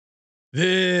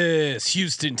This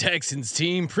Houston Texans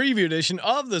team preview edition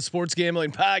of the Sports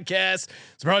Gambling Podcast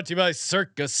is brought to you by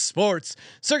Circus Sports.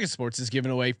 Circus Sports is giving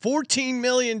away $14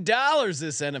 million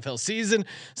this NFL season.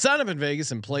 Sign up in Vegas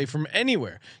and play from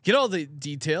anywhere. Get all the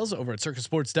details over at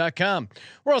circusports.com.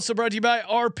 We're also brought to you by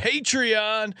our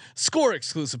Patreon. Score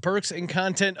exclusive perks and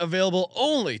content available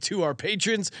only to our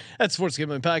patrons at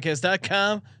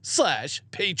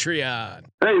sportsgamblingpodcast.com/Patreon.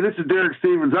 Hey, this is Derek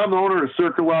Stevens. I'm the owner of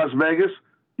Circa Las Vegas.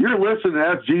 You're listening to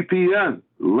FGPN.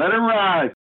 Let it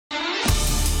ride.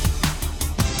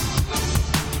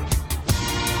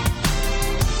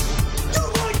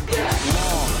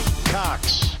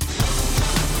 Cox.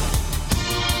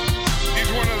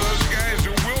 He's one of those guys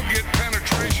who will get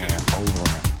penetration. Over.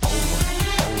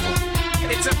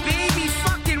 It's a baby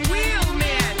fucking wheel,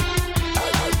 man.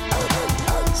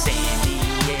 San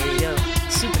Diego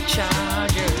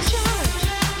Superchargers.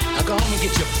 Now go home and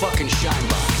get your fucking shine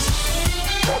box.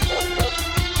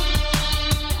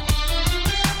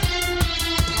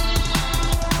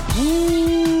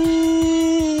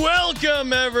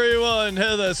 Welcome everyone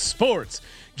to the Sports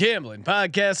Gambling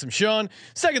Podcast. I'm Sean,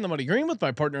 second the money green with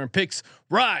my partner in picks,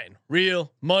 Ryan,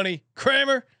 Real Money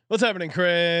Kramer. What's happening,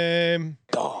 Kramer?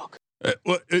 Dog.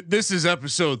 This is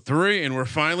episode 3, and we're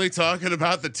finally talking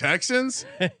about the Texans.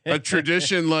 A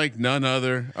tradition like none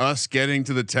other. Us getting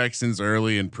to the Texans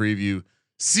early in preview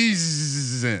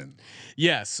season.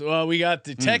 Yes, we got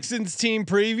the Texans team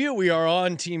preview. We are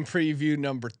on team preview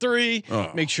number 3.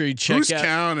 Make sure you check Who's out.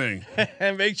 counting?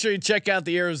 And make sure you check out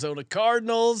the Arizona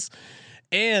Cardinals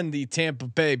and the Tampa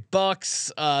Bay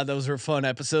Bucks. Those were fun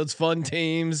episodes, fun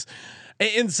teams.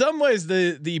 In some ways,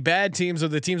 the bad teams or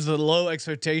the teams with low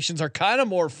expectations are kind of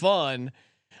more fun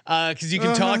because you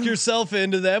can talk yourself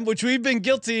into them, which we've been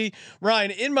guilty. Ryan,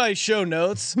 in my show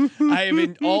notes, I have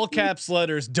in all caps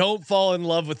letters, don't fall in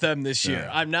love with them this year.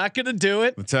 I'm not going to do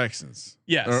it. The Texans.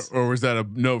 Yes. Or was that a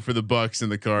note for the Bucks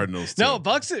and the Cardinals too? No,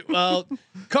 Bucks. Well,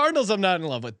 Cardinals, I'm not in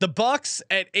love with. The Bucks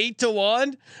at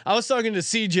 8-1. I was talking to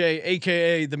CJ,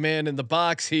 aka the man in the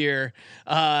box here,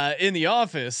 in the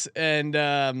office, and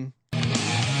I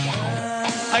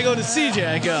go to CJ.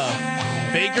 I go,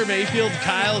 Baker Mayfield,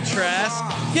 Kyle Trask.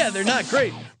 Yeah, they're not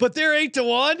great, but they're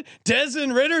 8-1.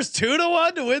 Desmond Ritter's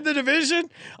 2-1 to win the division.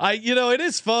 It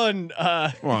is fun.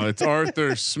 Well, it's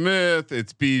Arthur Smith.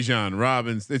 It's Bijan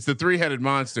Robbins. It's the three-headed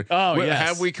monster. Oh, yes.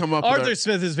 Have we come up? Arthur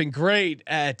Smith has been great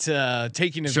at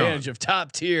taking advantage of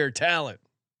top tier talent.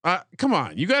 Come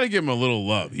on, you got to give him a little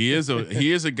love. He is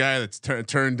a guy that's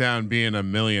turned down being a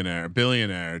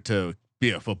billionaire to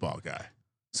be a football guy.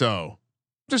 So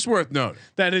just worth noting.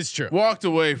 That is true. Walked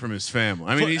away from his family.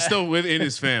 I mean, he's still within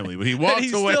his family, but he walked away. He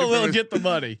still will his, get the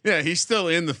money. Yeah, he's still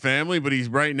in the family, but he's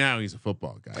a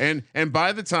football guy. And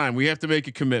by the time we have to make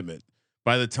a commitment,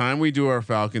 by the time we do our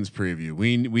Falcons preview,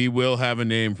 we will have a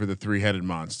name for the three-headed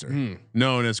monster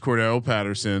known as Cordell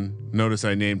Patterson. Notice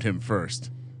I named him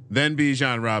first, then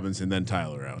Bijan Robinson, then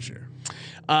Tyler Algier.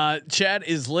 Chat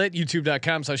is lit.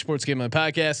 YouTube.com/Sports Gambling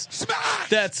Podcast. Smash!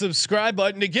 That subscribe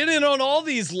button to get in on all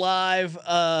these live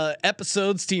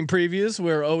episodes, team previews.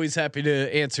 We're always happy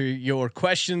to answer your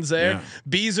questions there. Yeah.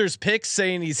 Beezer's picks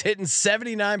saying he's hitting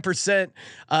 79%.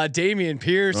 Damian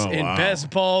Pierce in best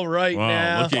ball right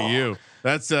now. Look at you.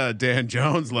 That's Dan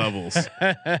Jones levels.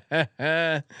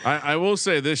 I will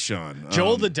say this, Sean.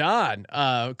 Joel the Don,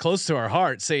 close to our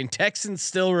heart, saying Texans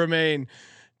still remain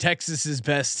Texas's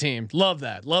best team. Love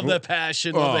that. Love that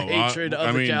passion. Love the hatred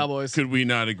of the Cowboys. Could we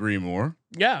not agree more?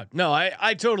 Yeah, no,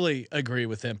 I totally agree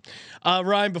with him.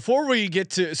 Ryan, before we get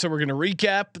to, so we're going to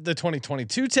recap the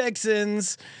 2022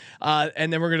 Texans,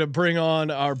 and then we're going to bring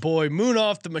on our boy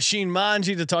Moonoff, the Machine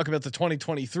Manji, to talk about the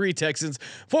 2023 Texans.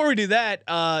 Before we do that,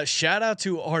 shout out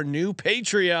to our new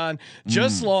Patreon.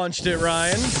 Just launched it,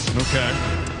 Ryan. Okay.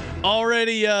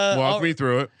 Already. Walk me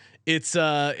through it. It's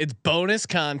bonus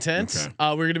content. Okay.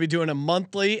 We're going to be doing a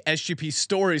monthly SGP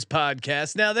Stories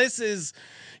podcast. Now,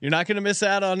 you're not going to miss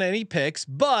out on any picks,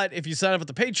 but if you sign up at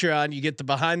the Patreon, you get the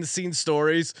behind the scenes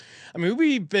stories. I mean,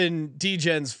 we've been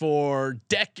degens for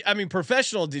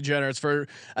professional degenerates for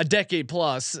a decade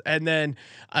plus, and then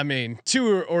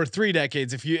 2 or 3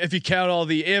 decades if you count all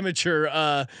the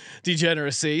amateur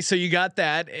degeneracy. So you got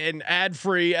that, an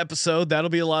ad-free episode that'll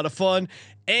be a lot of fun.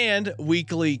 And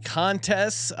weekly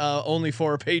contests only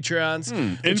for our Patreons.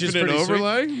 Infinite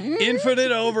overlay.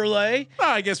 Infinite overlay.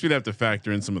 I guess we'd have to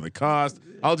factor in some of the cost.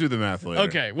 I'll do the math later.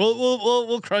 Okay,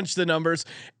 we'll crunch the numbers.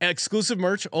 Exclusive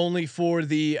merch only for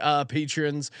the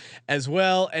patrons as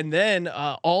well, and then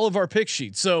all of our pick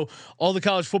sheets. So all the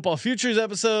college football futures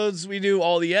episodes we do,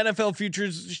 all the NFL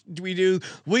futures we do,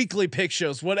 weekly pick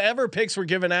shows, whatever picks we're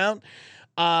giving out.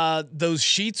 those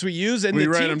sheets we use and we the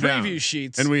write team them preview down,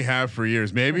 sheets. and we have for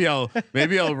years. Maybe I'll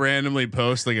randomly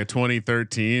post like a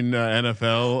 2013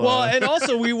 NFL. Well, and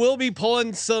also we will be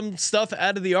pulling some stuff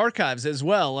out of the archives as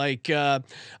well. Like I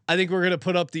think we're gonna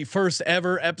put up the first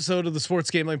ever episode of the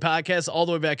Sports Gambling Podcast all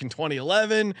the way back in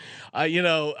 2011.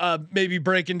 Maybe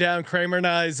breaking down Kramer and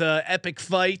I's epic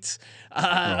fight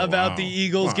about the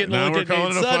Eagles getting a look at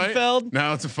Nate Sudfeld.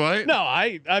 Now it's a fight. No,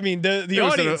 I mean the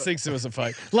audience thinks it was a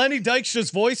fight. Lenny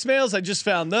Dykstra's voicemails, I just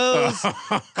found those.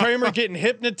 Kramer getting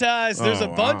hypnotized. There's a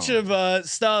bunch of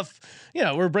stuff.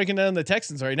 We're breaking down the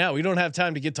Texans right now. We don't have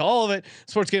time to get to all of it.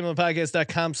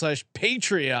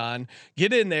 sportsgamblingpodcast.com/Patreon.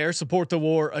 Get in there, support the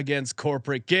war against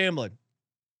corporate gambling.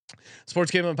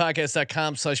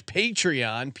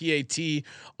 sportsgamblingpodcast.com/Patreon,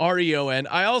 Patreon.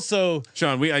 I also,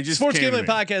 Sean, I just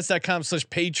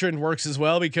sportsgamblingpodcast.com/patron works as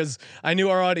well because I knew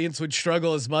our audience would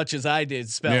struggle as much as I did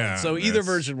spelling. So either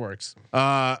version works.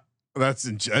 That's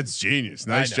genius.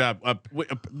 Nice job.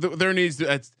 There needs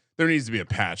to be a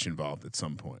patch involved at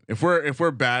some point. If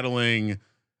we're battling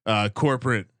the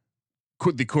corporate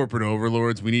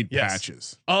overlords, we need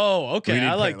patches. Oh, okay.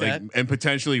 I like that. And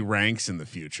potentially ranks in the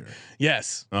future.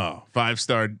 Yes. Oh,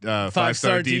 5-star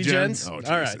degens. Oh,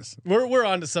 all right. We're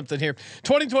on to something here.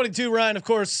 2022, Ryan, of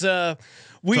course, talk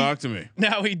to me.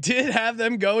 Now we did have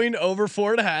them going over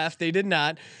 4.5. They did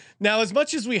not. Now, as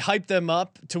much as we hyped them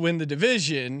up to win the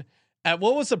division, at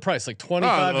what was the price? Like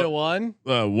 25 to 1?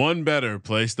 One better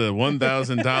placed the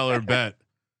 $1,000 bet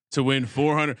to win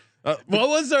 400. What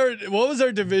was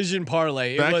our division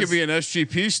parlay? That could be an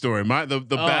SGP story. The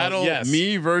battle,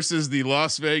 me versus the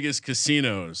Las Vegas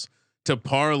casinos to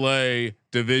parlay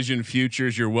division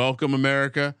futures. You're welcome,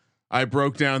 America. I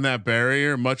broke down that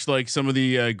barrier, much like some of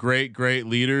the great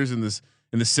leaders in the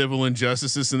civil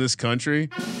injustices in this country.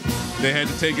 They had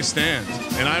to take a stand,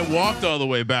 and I walked all the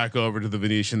way back over to the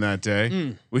Venetian that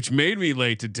day, which made me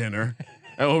late to dinner.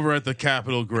 Over at the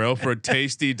Capitol Grill for a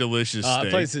tasty, delicious steak. The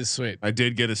place is sweet. I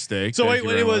did get a steak. So wait,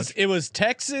 it was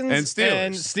Texans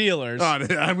and Steelers.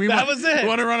 That was it.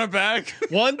 Want to run it back?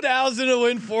 1,000 to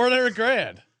win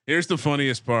 $400,000. Here's the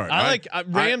funniest part. I like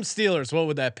Rams Steelers. What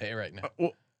would that pay right now?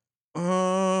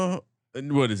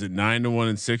 What is it? 9 to 1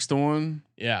 and 6 to 1.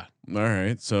 Yeah. All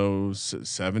right. So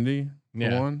 70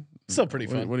 to 1. Still pretty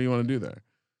fun. What do you want to do there?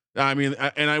 I mean,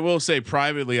 and I will say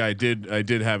privately, I did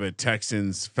have a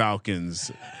Texans Falcons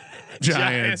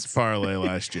Giants parlay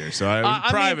last year. So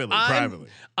privately,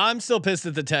 I'm still pissed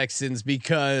at the Texans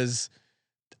because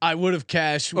I would have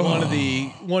cashed one of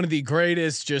the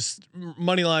greatest just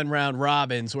money line round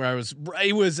robins where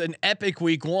it was an epic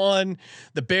week one.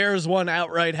 The Bears won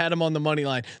outright, had them on the money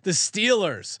line. The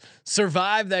Steelers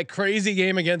survived that crazy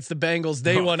game against the Bengals.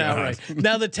 They won outright.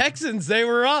 Now the Texans, they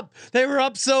were up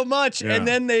so much and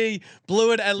then they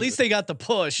blew it. At least they got the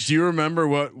push. Do you remember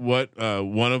what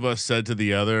one of us said to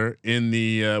the other in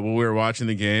the when we were watching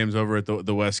the games over at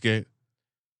the Westgate?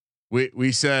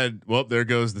 We said, well, there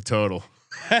goes the total.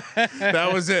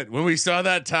 That was it. When we saw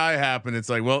that tie happen, it's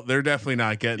like, well, they're definitely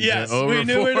not getting over. We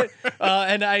knew it.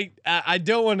 And I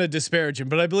don't want to disparage him,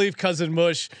 but I believe Cousin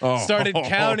Mush started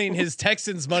counting his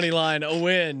Texans money line a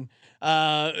win.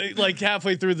 Like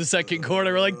halfway through the second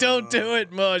quarter, we're like, "Don't do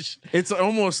it, Mush." It's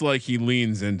almost like he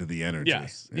leans into the energy.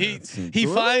 Yes, he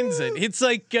finds it. It's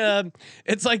like that.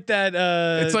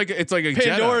 It's like a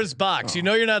Pandora's Jedi. box. You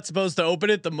know, you're not supposed to open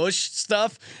it. The Mush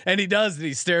stuff, and he does. And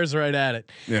he stares right at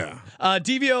it. Yeah.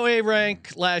 DVOA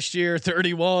rank last year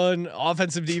 31,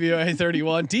 offensive DVOA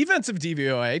 31, defensive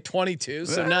DVOA 22.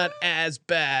 So not as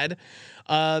bad.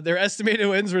 Their estimated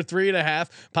wins were 3.5.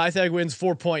 Pythag wins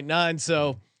 4.9.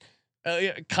 So.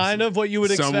 Kind of what you would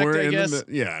expect, I guess.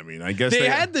 I mean, I guess they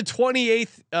had the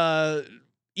 28th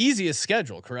easiest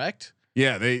schedule, correct?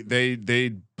 Yeah,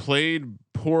 they played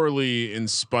poorly in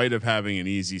spite of having an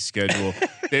easy schedule.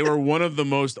 They were one of the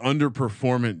most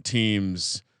underperformant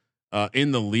teams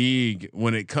in the league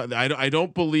when it cut. I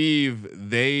don't believe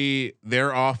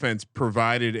their offense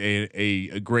provided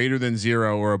a greater than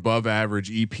 0 or above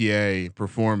average EPA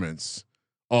performance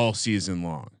all season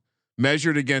long.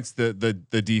 Measured against the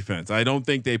defense. I don't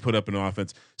think they put up an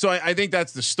offense. So I think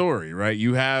that's the story, right?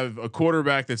 You have a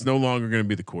quarterback that's no longer going to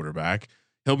be the quarterback.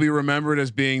 He'll be remembered as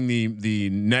being the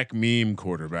neck meme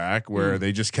quarterback where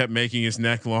they just kept making his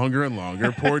neck longer and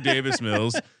longer. Poor Davis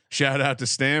Mills. Shout out to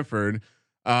Stanford.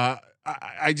 I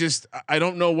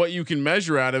don't know what you can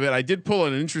measure out of it. I did pull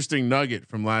an interesting nugget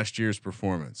from last year's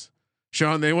performance.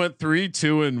 Sean, they went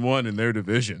 3-2-1 in their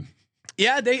division.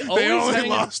 Yeah, they They always only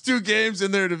lost 2 games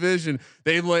in their division.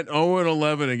 They went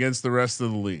 0-11 against the rest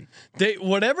of the league. They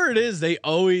whatever it is, they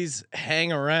always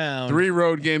hang around. 3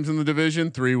 road games in the division,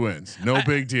 3 wins. No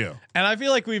big deal. And I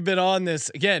feel like we've been on this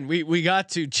again. We got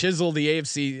to chisel the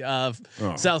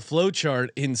AFC South flow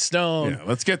chart in stone. Yeah,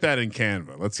 let's get that in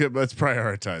Canva. Let's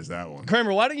prioritize that one.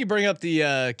 Kramer, why don't you bring up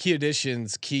the key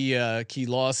additions, key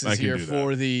losses here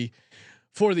for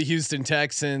the Houston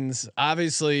Texans?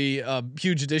 Obviously, a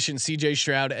huge addition: C.J.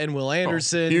 Stroud and Will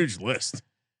Anderson. Huge list.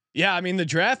 Yeah, I mean the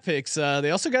draft picks.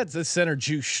 They also got the center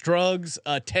Juice Struggs,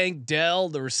 Tank Dell,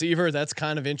 the receiver. That's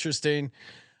kind of interesting.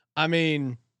 I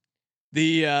mean,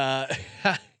 the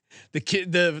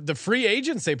free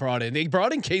agents they brought in. They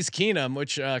brought in Case Keenum,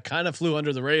 which kind of flew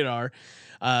under the radar,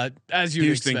 as you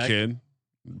Houston expect. kid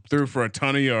threw for a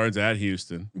ton of yards at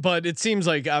Houston. But it seems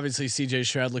like obviously C.J.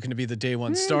 Stroud looking to be the day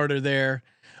one starter there.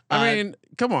 I mean,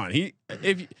 come on.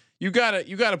 If you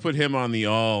gotta put him on the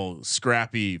all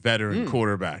scrappy veteran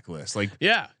quarterback list. Like,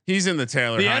 yeah, he's in the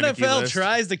Taylor. The Heineke NFL list.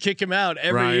 tries to kick him out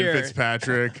every Ryan year.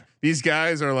 Fitzpatrick. These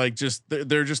guys are like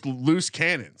they're just loose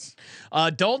cannons.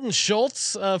 Dalton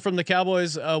Schultz from the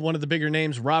Cowboys, one of the bigger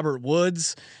names. Robert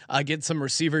Woods, get some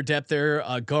receiver depth there.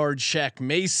 Guard Shaq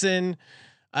Mason,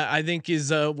 I think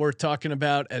is worth talking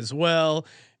about as well.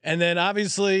 And then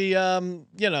obviously, a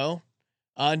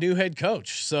new head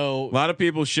coach. So a lot of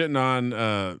people shitting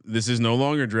on this is no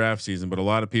longer draft season, but a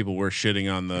lot of people were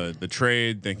shitting on the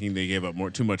trade, thinking they gave up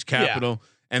too much capital.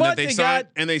 And but that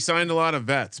they signed a lot of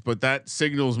vets, but that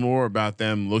signals more about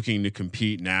them looking to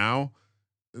compete now.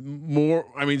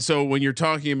 I mean, so when you're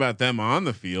talking about them on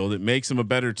the field, it makes them a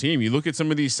better team. You look at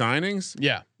some of these signings.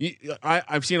 Yeah,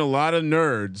 I've seen a lot of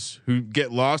nerds who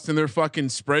get lost in their fucking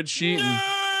spreadsheet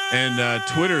and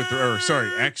Twitter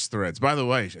X threads. By the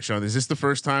way, Sean, is this the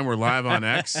first time we're live on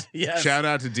X? Yes. Shout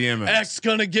out to DMX. X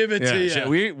gonna give it to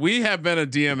you. We have been a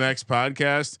DMX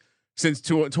podcast since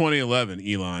 2011,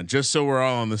 Elon. Just so we're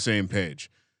all on the same page.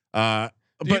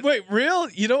 But wait, real?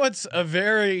 You know what's a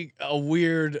very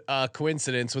weird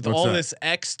coincidence with all this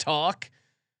X talk?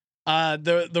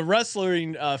 The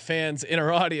wrestling fans in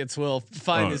our audience will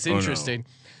find this interesting. No.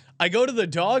 I go to the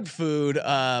dog food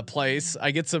place.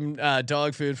 I get some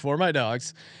dog food for my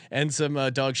dogs and some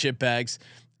dog shit bags.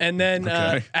 And then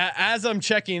as I'm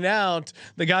checking out,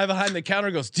 the guy behind the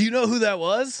counter goes, "Do you know who that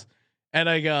was?" And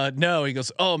I go, "No." He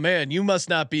goes, "Oh man, you must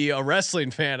not be a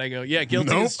wrestling fan." I go, "Yeah,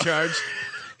 guilty as charged."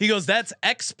 He goes, "That's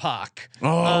X-Pac."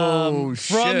 Oh,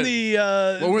 from the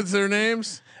what were their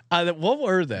names? What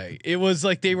were they? It was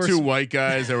like they were 2 white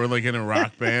guys that were like in a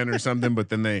rock band or something, but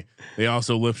then they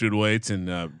also lifted weights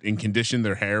and conditioned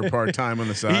their hair part time on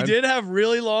the side. He did have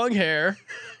really long hair.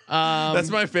 That's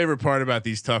my favorite part about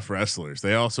these tough wrestlers.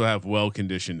 They also have well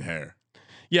conditioned hair.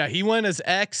 Yeah, he went as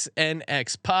X and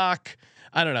X-Pac.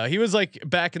 I don't know. He was like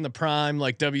back in the prime,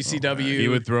 like WCW. He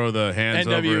would throw the hands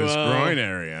NWO. over his groin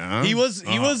area. Huh? He was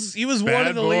one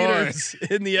of the leaders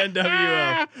in the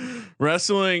NWO.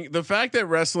 Wrestling. The fact that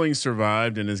wrestling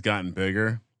survived and has gotten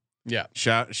bigger. Yeah.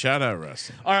 Shout out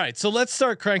wrestling. All right, so let's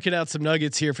start cranking out some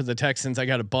nuggets here for the Texans. I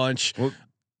got a bunch. Well,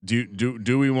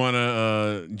 do we want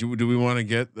to do we want to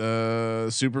get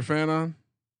Superfan on?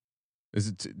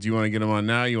 Do you want to get him on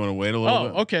now? You want to wait a little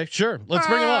bit? Okay, sure. Let's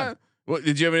bring him on. What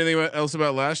did you have anything else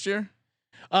about last year?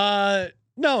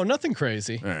 No, nothing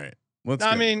crazy. All right.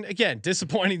 I mean, again,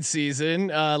 disappointing season.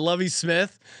 Lovie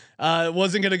Smith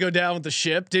wasn't going to go down with the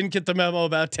ship. Didn't get the memo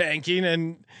about tanking,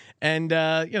 and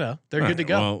they're good to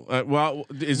go. Well,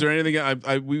 is there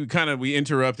anything? We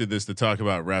interrupted this to talk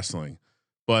about wrestling,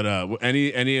 but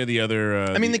any of the other?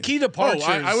 I mean, the key departures.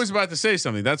 I was about to say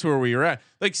something. That's where we were at.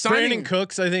 Like signing Brandon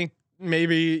Cooks, I think.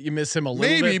 Maybe you miss him a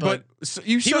little bit, but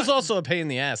he was also a pain in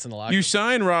the ass in the locker. You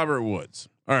sign Robert Woods.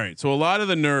 All right. So a lot of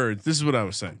the nerds, this is what I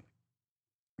was saying.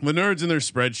 The nerds in their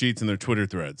spreadsheets and their Twitter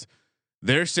threads,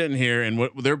 they're sitting here and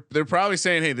what they're probably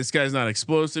saying, "Hey, this guy's not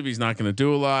explosive. He's not going to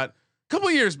do a lot." A couple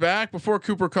of years back, before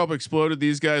Cooper Kupp exploded,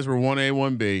 these guys were 1A,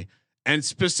 1B, and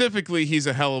specifically, he's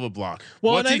a hell of a block.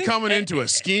 Well, what's he coming into a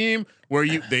scheme where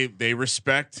they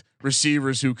respect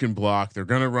receivers who can block? They're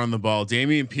going to run the ball.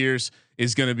 Dameon Pierce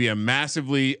is going to be a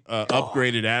massively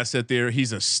upgraded asset there.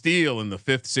 He's a steal in the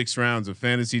 5th, 6th rounds of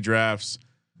fantasy drafts.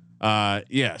 So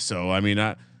I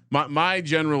mean, my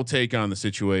general take on the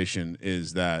situation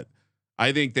is that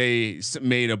I think they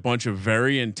made a bunch of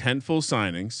very intentful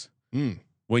signings.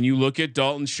 When you look at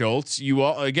Dalton Schultz, you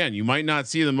might not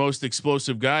see the most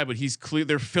explosive guy, but he's clear.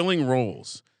 They're filling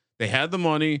roles. They had the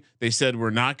money. They said, we're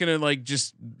not going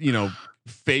to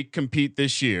fake compete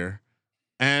this year.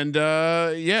 And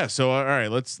yeah, so all right,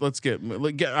 let's get.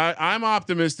 I'm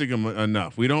optimistic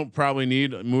enough. We don't probably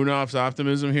need Munaf's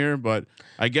optimism here, but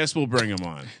I guess we'll bring him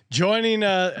on. Joining,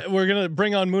 we're gonna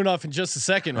bring on Munaf in just a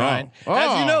second, Ryan.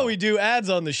 As you know, we do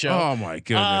ads on the show. Oh my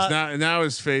goodness! Now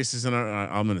his face is in.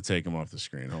 I'm gonna take him off the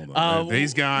screen. Hold on,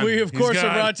 he's gone. We of course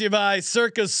are brought to you by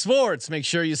Circa Sports. Make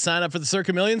sure you sign up for the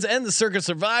Circa Millions and the Circa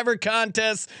Survivor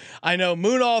contest. I know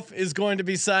Munaf is going to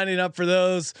be signing up for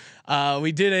those.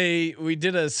 We did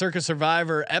a Circa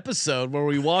Survivor episode where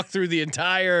we walked through the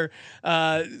entire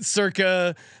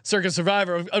Circa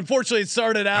Survivor. Unfortunately, it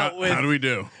started out with how do we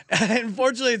do?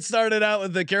 Unfortunately, it started out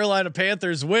with the Carolina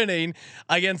Panthers winning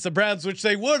against the Browns, which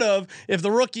they would have if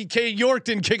the rookie Cade York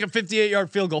didn't kick a 58-yard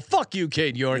field goal. Fuck you,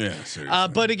 Cade York. Yeah, seriously.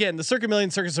 But again, the Circa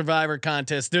Million Circa Survivor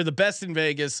contest, they're the best in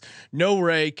Vegas. No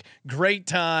rake, great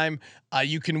time.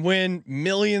 You can win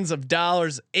millions of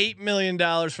dollars, $8 million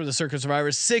for the Circa Survivor,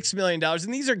 $6 million.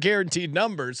 And these are guaranteed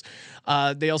numbers.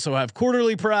 They also have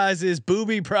quarterly prizes,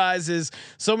 booby prizes,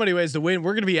 so many ways to win.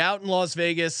 We're going to be out in Las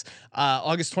Vegas,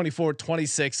 August 24th,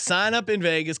 26th. Sign up in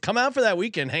Vegas, come out for that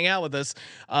weekend, hang out with us.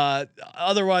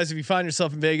 Otherwise, if you find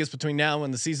yourself in Vegas between now and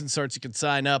when the season starts, you can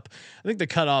sign up. I think the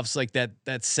cutoff's like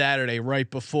that Saturday right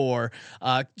before.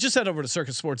 Just head over to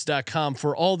circusports.com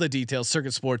for all the details,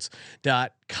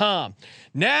 circusports.com.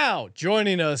 Now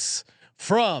joining us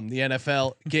from the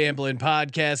NFL Gambling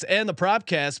Podcast and the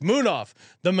Propcast, Munaf,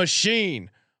 the Machine,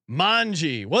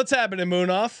 Manji. What's happening,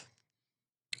 Munaf?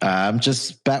 I'm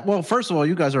just back. Well, first of all,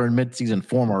 you guys are in mid-season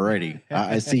form already.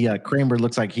 I see Kramer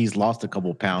looks like he's lost a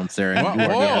couple pounds there. And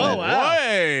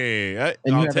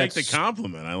I'll take the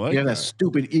compliment. I like. You have that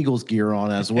stupid Eagles gear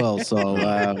on as well. So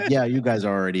yeah, you guys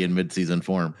are already in mid-season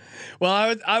form.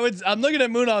 Well, I'm looking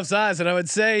at Munaf's eyes, and I would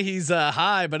say he's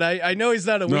high, but I know he's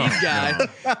not a weed guy.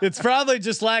 It's probably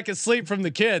just lack of sleep from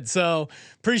the kid. So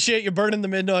appreciate you burning the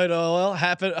midnight oil,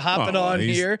 hopping on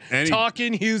here,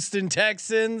 talking Houston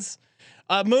Texans.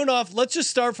 Munaf, let's just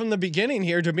start from the beginning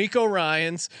here. D'Amico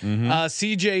Ryans,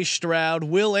 CJ Stroud,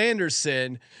 Will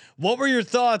Anderson. What were your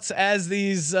thoughts as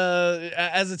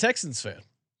a Texans fan?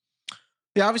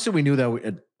 Yeah, obviously we knew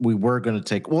that we were going to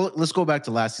take. Well, let's go back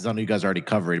to last season. I know you guys already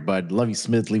covered it, but Lovie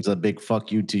Smith leaves a big fuck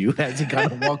you to you as he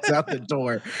kind of walks out the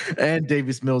door, and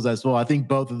Davis Mills as well. I think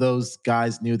both of those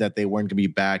guys knew that they weren't going to be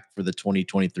back for the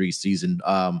 2023 season.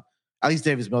 At least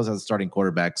Davis Mills as a starting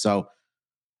quarterback. So,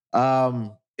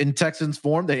 in Texans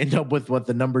form, they end up with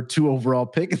the number 2 overall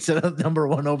pick instead of the number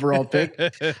 1 overall pick.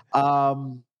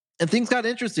 And things got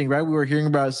interesting, right? We were hearing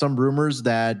about some rumors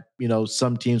that,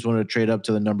 some teams wanted to trade up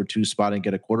to the number 2 spot and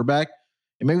get a quarterback.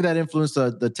 And maybe that influenced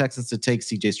the Texans to take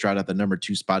CJ Stroud at the number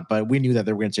 2 spot, but we knew that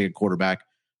they were going to take a quarterback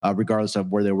regardless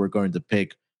of where they were going to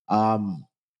pick.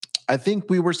 I think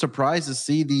we were surprised to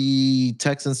see the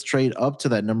Texans trade up to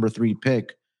that number 3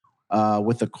 pick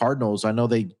with the Cardinals. I know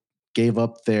they gave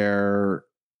up their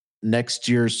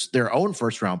own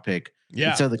first round pick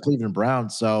instead of the Cleveland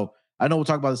Browns. So I know we'll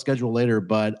talk about the schedule later,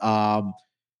 but I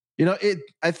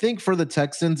think for the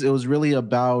Texans, it was really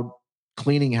about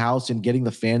cleaning house and getting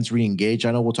the fans re-engaged.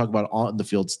 I know we'll talk about on the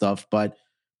field stuff, but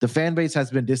the fan base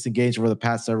has been disengaged over the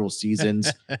past several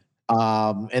seasons.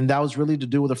 And that was really to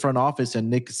do with the front office and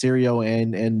Nick Caserio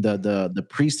and the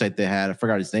priest that they had. I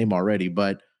forgot his name already,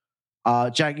 but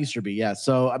Jack Easterby. Yeah.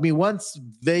 So, I mean, once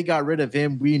they got rid of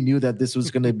him, we knew that this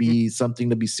was going to be something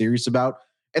to be serious about.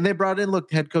 And they brought in,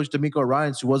 head coach D'Amico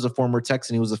Ryans, who was a former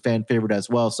Texan. He was a fan favorite as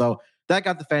well. So that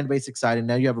got the fan base excited.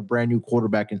 Now you have a brand new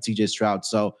quarterback in CJ Stroud.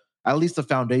 So at least the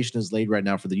foundation is laid right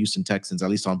now for the Houston Texans, at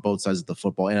least on both sides of the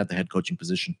football and at the head coaching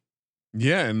position.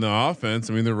 Yeah, and the offense.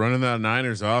 I mean, they're running that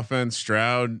Niners offense.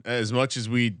 Stroud, as much as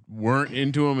we weren't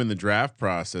into him in the draft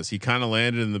process, he kind of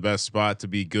landed in the best spot to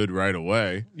be good right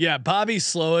away. Yeah, Bobby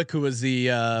Slowick, who was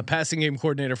the passing game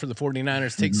coordinator for the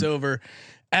 49ers, takes over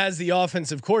as the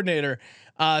offensive coordinator.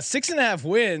 6.5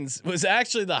 wins was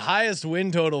actually the highest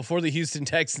win total for the Houston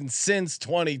Texans since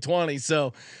 2020.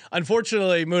 So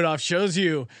unfortunately, Munaf shows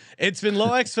you it's been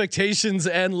low expectations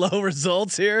and low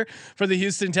results here for the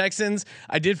Houston Texans.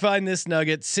 I did find this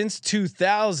nugget. Since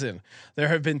 2000, there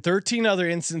have been 13 other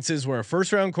instances where a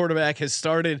first round quarterback has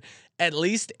started at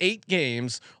least 8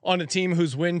 games on a team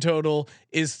whose win total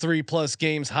is 3+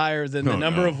 games higher than the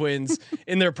number of wins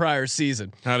in their prior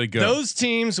season. How'd it go? Those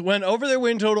teams went over their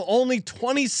win total only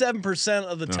 27%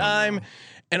 of the time.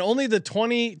 And only the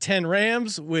 2010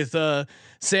 Rams with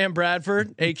Sam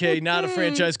Bradford, aka not a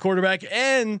franchise quarterback,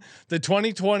 and the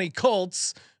 2020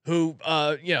 Colts, who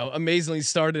amazingly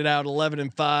started out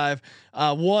 11-5,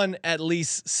 won at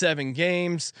least 7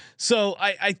 games. So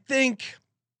I think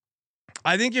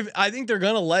I think they're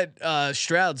gonna let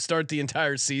Stroud start the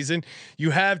entire season.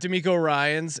 You have D'Amico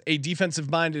Ryans, a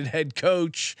defensive-minded head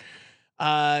coach,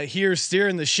 here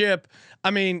steering the ship.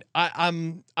 I mean, I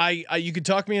you could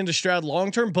talk me into Stroud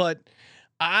long term, but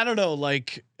I don't know.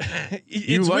 Like,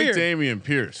 You it's like weird. Damian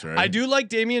Pierce, right? I do like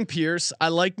Damian Pierce. I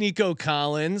like Nico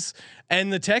Collins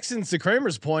and the Texans. To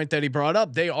Kramer's point that he brought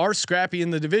up, they are scrappy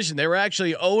in the division. They were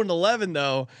actually 0-11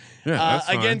 though, that's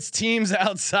fine. against teams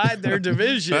outside their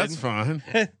division. That's fine.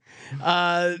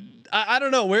 I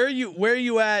don't know, where are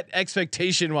you at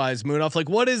expectation wise, Moonoff? Like,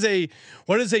 what is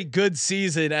a good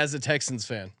season as a Texans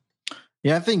fan?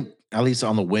 Yeah, I think at least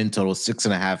on the win total,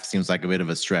 6.5 seems like a bit of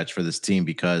a stretch for this team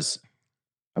because,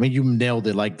 I mean, you nailed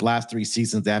it. Like last 3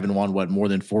 seasons, they haven't won more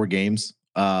than 4 games.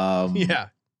 Yeah,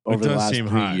 over the last 3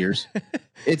 high. years,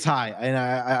 it's high, and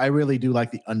I really do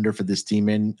like the under for this team.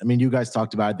 And I mean, you guys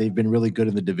talked about it, they've been really good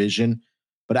in the division,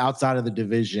 but outside of the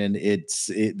division,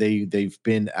 they've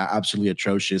been absolutely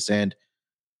atrocious. And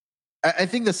I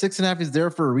think the 6.5 is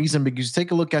there for a reason because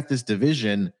take a look at this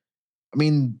division. I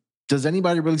mean, does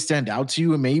anybody really stand out to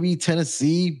you? Maybe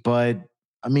Tennessee, but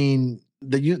I mean,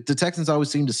 the Texans always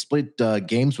seem to split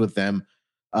games with them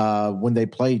when they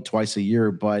play twice a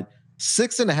year. But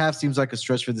 6.5 seems like a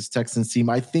stretch for this Texans team.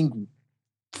 I think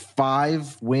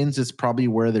 5 wins is probably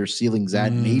where their ceiling's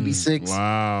at. Maybe 6.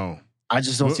 Wow. I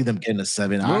just don't see them getting a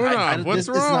 7. What's It's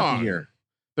not wrong? the year.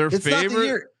 Their It's not the favorite.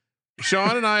 year.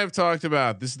 Sean and I have talked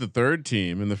about this is the 3rd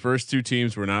team, and the first 2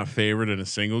 teams were not favored in a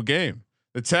single game.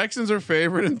 The Texans are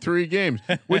favored in 3 games,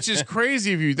 which is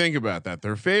crazy if you think about that.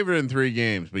 They're favored in 3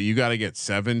 games, but you got to get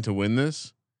 7 to win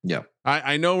this. Yeah.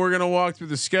 I know we're gonna walk through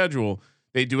the schedule.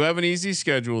 They do have an easy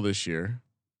schedule this year,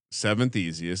 7th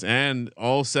easiest, and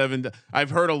all 7.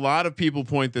 I've heard a lot of people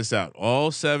point this out.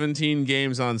 All 17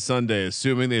 games on Sunday,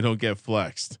 assuming they don't get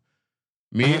flexed.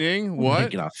 Meaning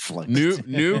what?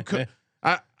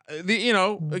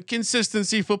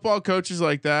 Consistency. Football coaches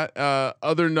like that.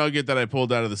 Other nugget that I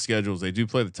pulled out of the schedules, they do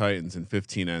play the Titans in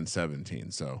 15 and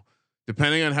 17. So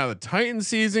depending on how the Titan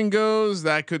season goes,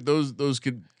 those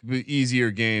could be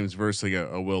easier games versus like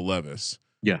a Will Levis.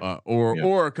 Yeah.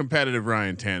 Or a competitive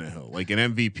Ryan Tannehill, like an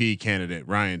MVP candidate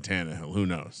Ryan Tannehill. Who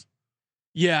knows?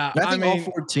 Yeah, I think all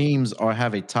 4 teams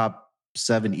have a top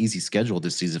 7 easy schedule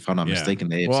this season, if I'm not mistaken.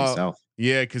 The AFC South.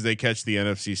 Yeah, because they catch the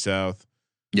NFC South.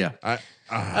 Yeah.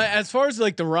 As far as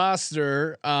like the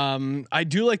roster, I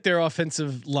do like their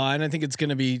offensive line. I think it's going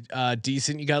to be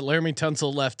decent. You got Laramie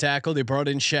Tunsil left tackle. They brought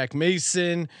in Shaq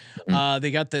Mason.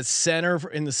 They got the center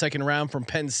in the 2nd round from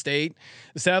Penn State.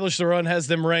 Established the run, has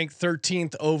them ranked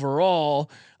 13th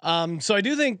overall. So I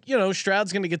do think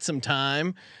Stroud's going to get some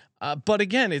time. But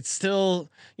again, it's still,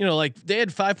 like they had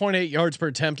 5.8 yards per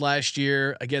attempt last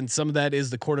year. Again, some of that is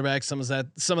the quarterback, some of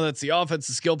that's the offense,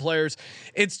 the skill players.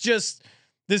 It's just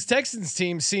this Texans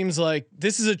team seems like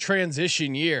this is a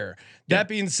transition year. That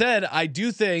being said, I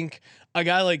do think a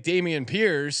guy like Damian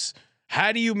Pierce,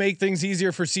 how do you make things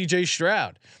easier for CJ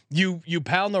Stroud? You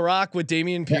pound the rock with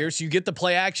Damian Pierce, you get the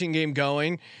play action game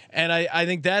going. And I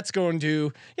think that's going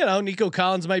to, Nico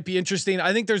Collins might be interesting.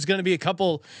 I think there's going to be a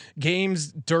couple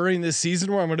games during this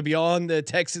season where I'm going to be on the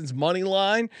Texans money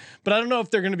line, but I don't know if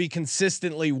they're going to be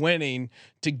consistently winning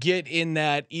to get in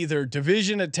that either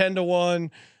division at 10-1,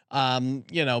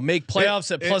 make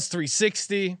playoffs at plus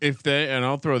 360. If they, and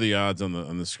I'll throw the odds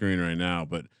on the screen right now,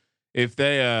 but if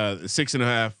they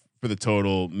 6.5 for the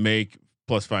total, make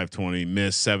plus 520,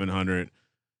 miss 700,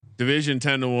 division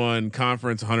 10-1,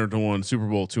 conference 100-1, Super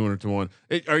Bowl 200-1.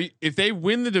 If they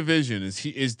win the division,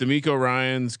 is D'Amico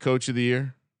Ryans coach of the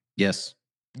year? Yes.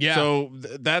 Yeah. So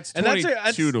that's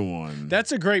 22-1.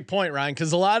 That's a great point, Ryan,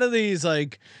 because a lot of these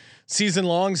like season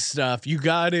long stuff, you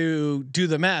got to do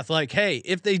the math. Like, hey,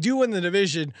 if they do win the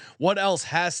division, what else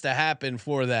has to happen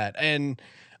for that? And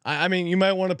I mean, you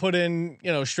might want to put in,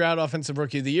 Stroud offensive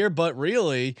rookie of the year, but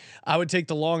really I would take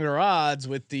the longer odds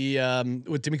with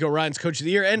with D'Amico Ryans coach of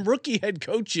the year, and rookie head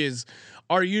coaches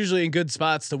are usually in good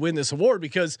spots to win this award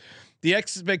because the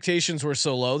expectations were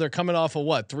so low. They're coming off a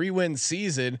 3-win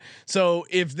season. So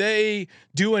if they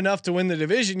do enough to win the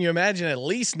division, you imagine at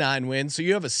least 9 wins. So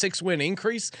you have a 6-win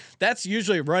increase. That's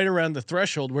usually right around the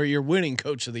threshold where you're winning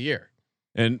coach of the year.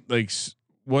 And like,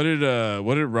 what did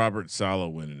Robert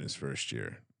Saleh win in his first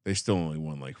year? They still only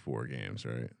won like 4 games,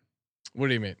 right? What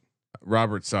do you mean?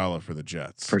 Robert Saleh for the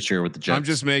Jets. First year with the Jets. I'm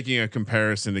just making a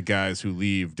comparison to guys who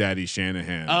leave Daddy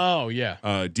Shanahan. Oh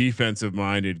yeah. Defensive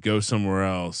minded, go somewhere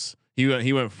else. He went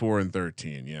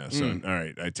 4-13. Yeah. So all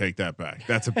right, I take that back.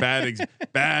 That's a bad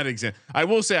bad example. I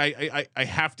will say I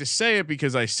have to say it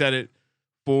because I said it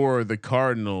for the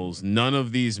Cardinals. None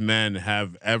of these men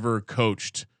have ever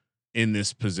coached in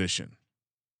this position.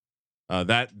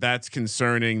 That's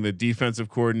concerning. The defensive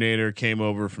coordinator came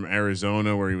over from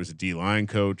Arizona, where he was a D-line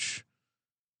coach.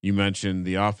 You mentioned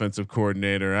the offensive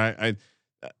coordinator.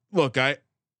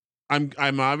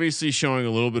 I'm obviously showing a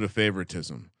little bit of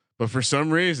favoritism, but for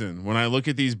some reason, when I look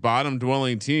at these bottom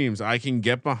dwelling teams, I can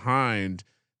get behind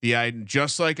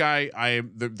just like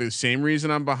the same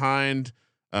reason I'm behind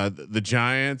the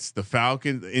Giants, the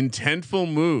Falcons,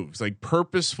 intentful moves, like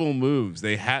purposeful moves.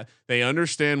 They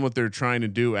understand what they're trying to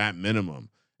do at minimum.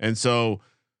 And so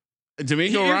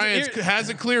D'Amico Ryans has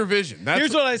a clear vision.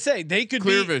 Here's what I say: they could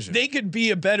clear vision. They could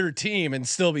be a better team and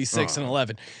still be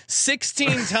 6-11.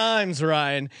 16 times,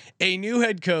 Ryan, a new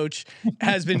head coach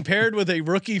has been paired with a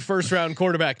rookie first round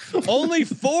quarterback. Only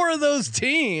 4 of those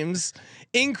teams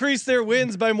increase their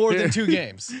wins by more than 2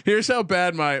 games. Here's how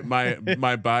bad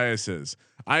my bias is.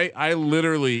 I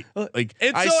literally like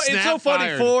it's so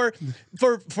funny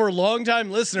for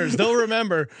longtime listeners. They'll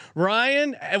remember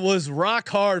Ryan was rock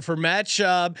hard for Matt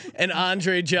Schaub and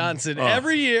Andre Johnson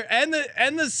every year, and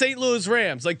the St. Louis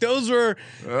Rams. Like those were,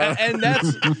 and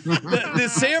that's the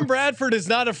Sam Bradford is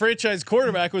not a franchise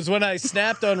quarterback was when I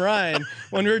snapped on Ryan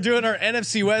when we were doing our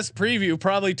NFC West preview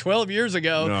probably 12 years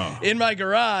ago in my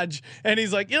garage, and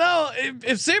he's like,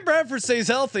 if Sam Bradford stays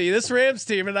healthy, this Rams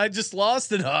team, and I just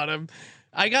lost it on him.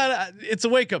 It's a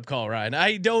wake up call, Ryan.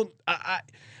 I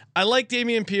like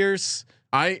Dameon Pierce.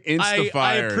 I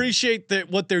appreciate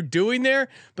what they're doing there,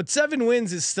 but 7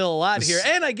 wins is still a lot here.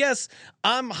 And I guess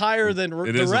I'm higher than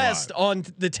the rest on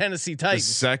the Tennessee Titans.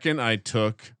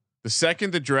 The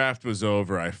second the draft was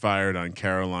over, I fired on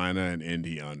Carolina and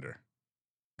Indy under.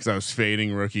 Because I was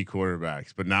fading rookie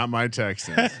quarterbacks, but not my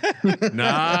Texans.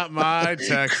 Not my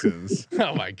Texans.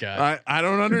 Oh my God. I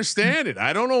don't understand it.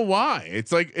 I don't know why.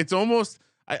 It's like, it's almost,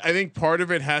 I think part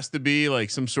of it has to be like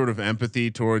some sort of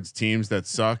empathy towards teams that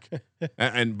suck.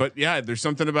 But yeah, there's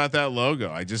something about that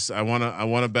logo. I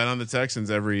want to bet on the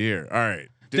Texans every year. All right.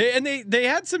 They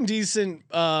had some decent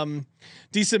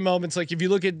moments. Like if you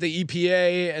look at the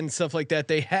EPA and stuff like that,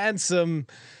 they had some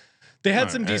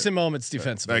decent moments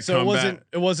defensively. So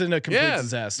it wasn't a complete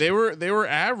disaster. They were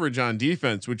average on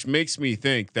defense, which makes me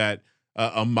think that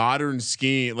a modern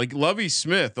scheme like Lovie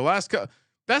Smith,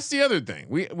 that's the other thing.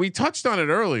 We touched on it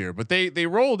earlier, but they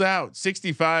rolled out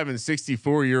 65 and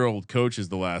 64-year-old coaches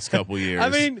the last couple years. I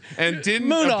mean, and didn't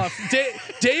Moonoff,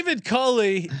 David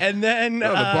Culley, and then the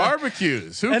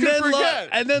barbecues. Who can forget?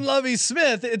 And then Lovie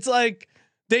Smith. It's like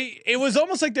it was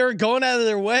almost like they were going out of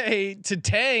their way to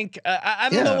tank. I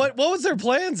don't know what was their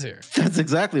plans here. That's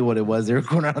exactly what it was. They were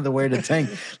going out of the way to tank.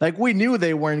 Like we knew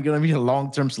they weren't going to be a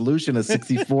long-term solution. A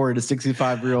 64 to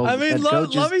 65-year-old. I mean,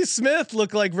 Lovie Smith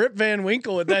looked like Rip Van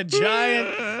Winkle with that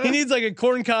giant. He needs like a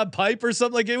corncob pipe or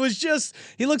something. Like it was just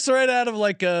he looks right out of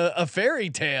like a fairy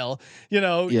tale.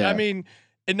 I mean.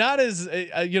 And not as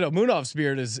Moonoff's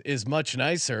beard is much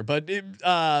nicer, but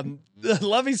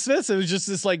Lovie Smith, it was just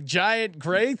this like giant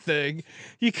gray thing.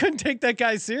 You couldn't take that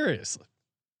guy seriously.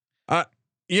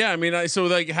 Yeah, I mean, so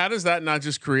like, how does that not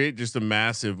just create just a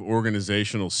massive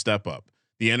organizational step up?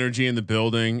 The energy in the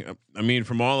building. I mean,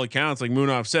 from all accounts, like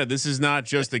Moonoff said, this is not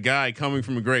just a guy coming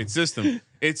from a great system.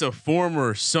 It's a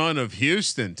former son of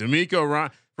Houston, D'Amico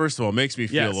Ryan. First of all, it makes me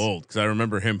feel old because I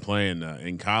remember him playing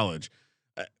in college.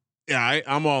 Yeah,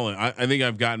 I'm all in. I think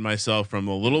I've gotten myself from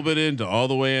a little bit into all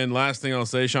the way in. Last thing I'll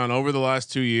say, Sean, over the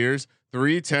last 2 years,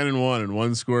 3-10-1 in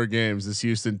 1-score games. This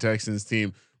Houston Texans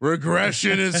team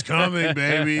regression is coming,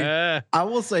 baby. I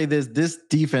will say this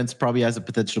defense probably has the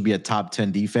potential to be a top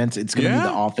 10 defense. It's going to be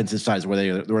the offensive side where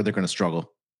they're going to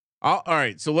struggle. All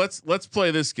right, so let's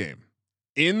play this game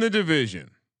in the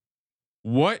division.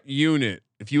 What unit,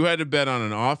 if you had to bet on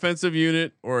an offensive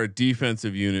unit or a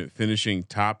defensive unit finishing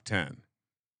top 10?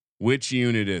 Which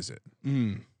unit is it?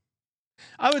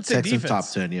 I would say Texans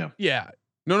defense. Top 10, yeah. Yeah.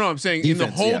 No, I'm saying defense, in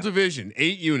the whole division,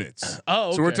 8 units. Oh,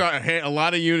 okay. So we're talking a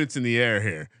lot of units in the air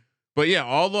here. But yeah,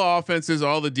 all the offenses,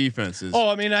 all the defenses. Oh,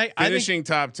 I mean, finishing I think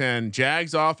top 10.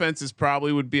 Jags offenses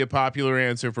probably would be a popular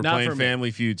answer for playing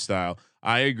Family Feud style.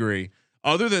 I agree.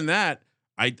 Other than that,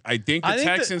 I think the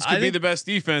Texans could be the best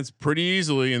defense pretty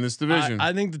easily in this division.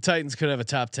 I think the Titans could have a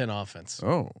top 10 offense.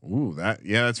 Oh,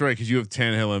 that's right. Cause you have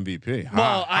Tannehill MVP.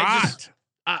 Well,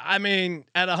 I mean,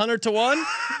 at 100 to 1.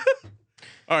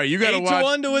 All right, you got 8 to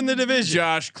 1 to win the division.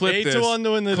 Josh, clip 8 this. 8 to 1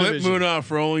 to win the division. Clip Moonoff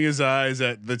rolling his eyes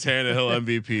at the Tannehill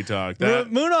MVP talk.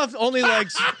 Moonoff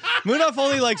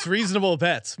only likes reasonable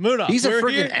bets. Moonoff, he's a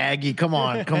freaking Aggie. Come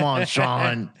on,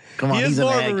 Sean. Come on, he is he's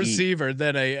more an of a Aggie. receiver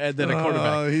than a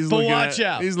quarterback. But watch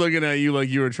out. He's looking at you like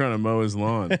you were trying to mow his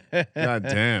lawn. God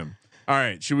damn. All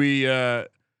right, should we?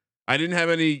 I didn't have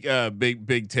any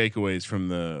big takeaways from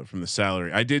the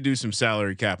salary. I did do some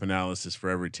salary cap analysis for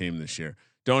every team this year.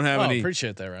 Don't have any.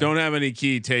 Appreciate that. Right? Don't have any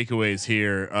key takeaways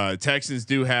here. Texans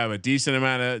do have a decent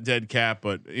amount of dead cap,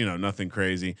 but nothing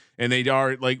crazy. And they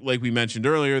are like we mentioned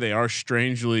earlier, they are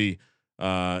strangely,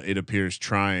 it appears,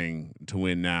 trying to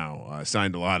win now.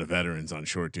 Signed a lot of veterans on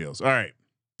short deals. All right,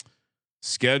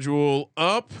 schedule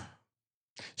up.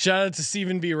 Shout out to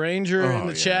Stephen B. Ranger in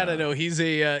the chat. I know he's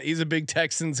a big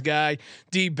Texans guy.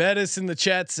 D. Bettis in the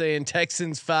chat saying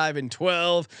Texans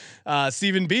 5-12.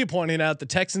 Stephen B. pointing out the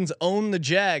Texans own the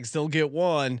Jags. They'll get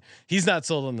one. He's not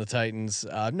sold on the Titans.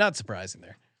 Not surprising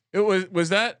there. It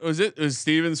was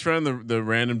Steven's friend, the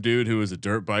random dude who was a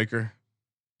dirt biker,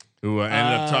 who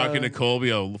ended up talking to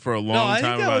Colby for a long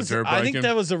time about dirt biking. I think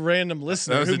that was a random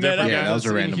listener who met up. Yeah, that was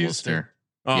a random listener.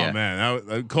 Oh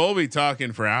man, Colby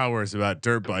talking for hours about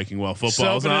dirt biking while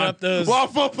football's on. While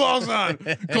football's on,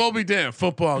 Colby, damn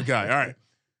football guy.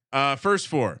 All right, first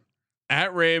four: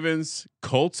 at Ravens,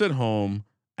 Colts at home,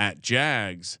 at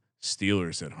Jags,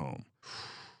 Steelers at home.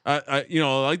 I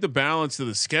like the balance of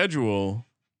the schedule.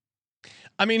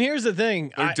 I mean, here's the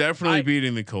thing: they're definitely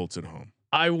beating the Colts at home.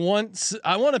 I want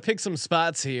to pick some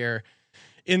spots here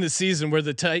in the season where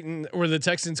the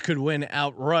Texans could win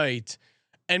outright,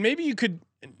 and maybe you could.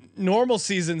 Normal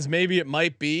seasons, maybe it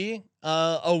might be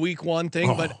a week one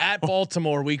thing, but at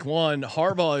Baltimore week one,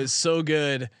 Harbaugh is so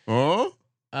good.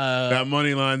 That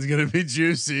money line's gonna be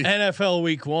juicy. NFL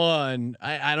week one,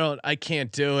 I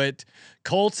can't do it.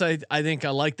 Colts, I think I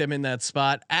like them in that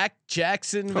spot. At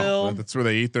Jacksonville, that's where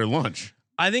they eat their lunch.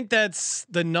 I think that's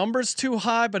the number's too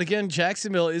high, but again,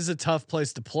 Jacksonville is a tough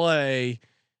place to play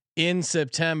in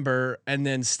September, and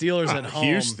then Steelers at home.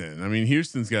 Houston. I mean,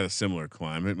 Houston's got a similar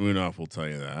climate. Moonoff will tell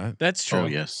you that. That's true. Oh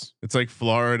yes, it's like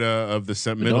Florida of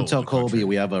the middle. Don't tell Colby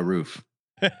we have a roof.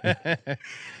 Yeah,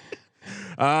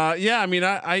 I mean,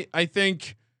 I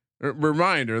think.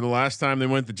 Reminder: the last time they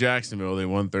went to Jacksonville, they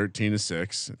won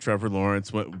 13-6. Trevor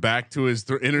Lawrence went back to his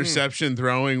interception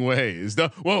throwing ways.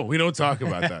 Whoa, we don't talk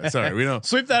about that. Sorry, we don't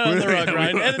sweep that on the rug,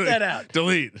 Ryan. Edit that out.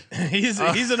 Delete. He's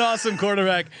an awesome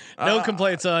quarterback. No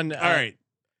complaints on. All right,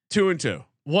 2-2,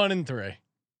 1-3.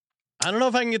 I don't know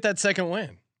if I can get that second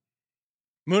win.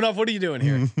 Moonoff, what are you doing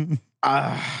here?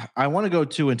 I want to go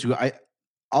 2-2.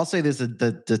 I'll say this: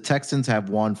 the Texans have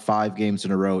won 5 games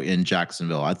in a row in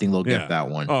Jacksonville. I think they'll get that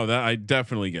one. Oh, that I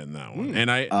definitely getting that one.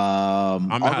 And I'm I'll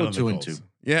go 2-2.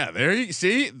 Yeah, there you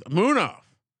see Moonoff.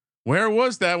 Where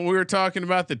was that when we were talking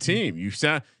about the team?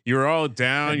 You're all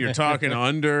down. You're talking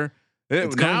under.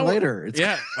 It's coming later.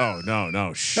 Oh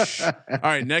no. Shh. All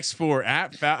right. Next 4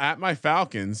 at my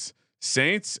Falcons,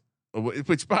 Saints.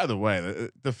 Which, by the way,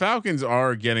 the Falcons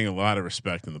are getting a lot of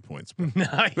respect in the points.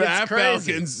 Nice, at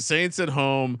Falcons, Saints at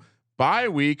home, bye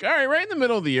week. All right in the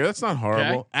middle of the year. That's not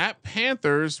horrible. Okay. At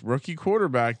Panthers, rookie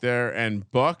quarterback there,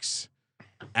 and Bucks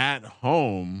at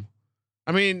home.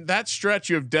 I mean, that stretch.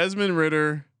 You have Desmond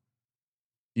Ridder.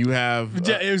 You have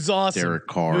it was awesome. Derek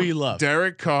Carr. Who you love?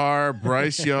 Derek Carr,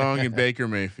 Bryce Young, and Baker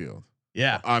Mayfield.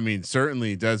 Yeah. I mean,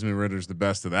 certainly Desmond Ritter's the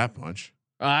best of that bunch.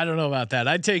 I don't know about that.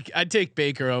 I'd take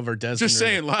Baker over Desmond. Just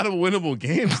saying, a lot of winnable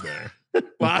games there. A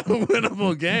lot of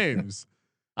winnable games.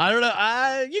 I don't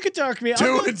know. You could talk me.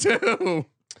 2-2.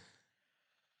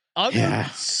 I'll go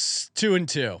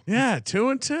 2-2. Yeah,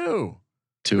 2-2.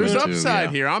 There's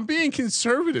upside here. I'm being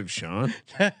conservative, Sean.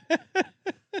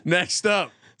 Next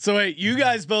up. So wait, you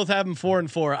guys both have them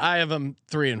 4-4. I have them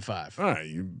 3-5. All right,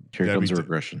 here comes a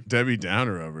regression. Debbie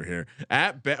Downer over here.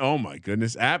 Oh my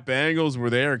goodness, at Bengals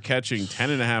where they are catching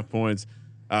 10.5 points.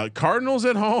 Cardinals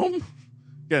at home.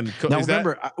 Again, now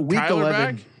remember week Kyler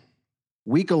 11. Back?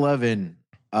 Week 11.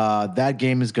 That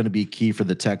game is going to be key for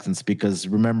the Texans because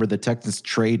remember the Texans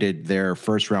traded their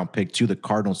first round pick to the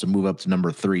Cardinals to move up to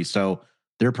number 3. So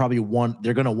they're probably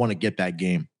they're going to want to get that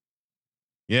game.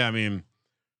 Yeah, I mean.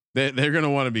 They're going to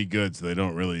want to be good, so they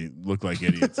don't really look like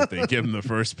idiots if they give them the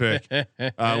first pick with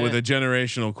a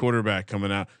generational quarterback coming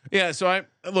out. Yeah, so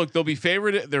they'll be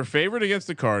favored. They're favored against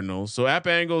the Cardinals. So at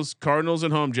Bengals, Cardinals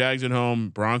at home, Jags at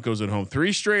home, Broncos at home.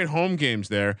 3 straight home games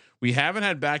there. We haven't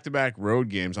had back-to-back road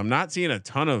games. I'm not seeing a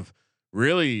ton of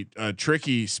really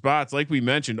tricky spots. Like we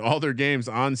mentioned, all their games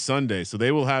on Sunday, so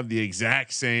they will have the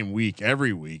exact same week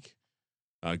every week.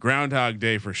 Groundhog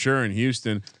Day for sure in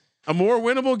Houston. A more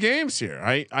winnable games here.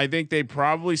 I think they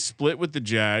probably split with the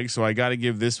Jags, so I got to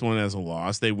give this one as a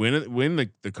loss. They win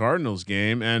the Cardinals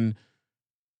game, and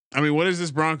I mean, what is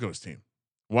this Broncos team?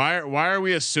 Why are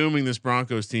we assuming this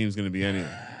Broncos team is going to be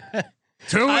anything?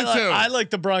 2-2. I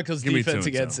like the Broncos defense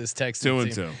against this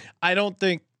Texans team. 2-2. I don't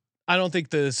think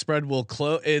the spread will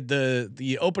close.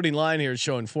 The opening line here is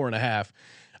showing 4.5.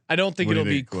 I don't think What do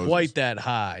it'll you be think closes? quite that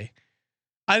high.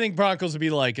 I think Broncos would be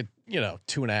like a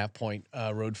 2.5 point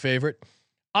road favorite.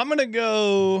 I'm gonna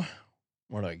go.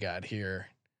 What do I got here?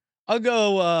 I'll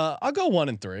go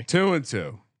 1-3.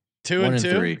 2-2.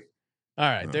 2-2. All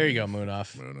right, Oh, there you go,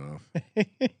 Moonoff.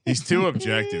 He's too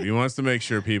objective. He wants to make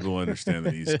sure people understand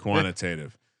that he's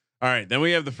quantitative. All right, then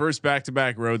we have the first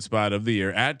back-to-back road spot of the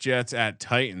year at Jets, at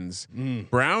Titans,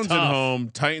 Browns tough. at home,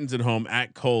 Titans at home,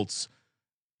 at Colts.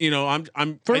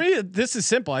 For me, this is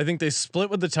simple. I think they split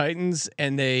with the Titans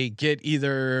and they get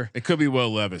either It could be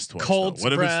Will Levis twice. Colts,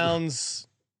 What if Browns.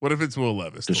 What if it's Will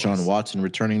Levis? Deshaun twice? Watson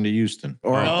returning to Houston,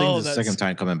 or I think it's the second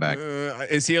time coming back.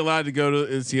 Is he allowed to go to?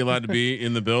 Is he allowed to be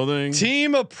in the building?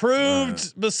 Team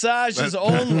approved massages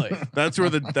only. That's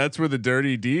where the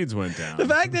dirty deeds went down. The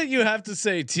fact that you have to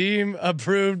say team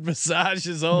approved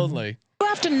massages only. You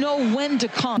have to know when to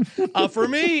come. For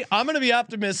me, I'm going to be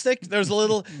optimistic. There's a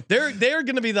little. They're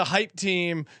going to be the hype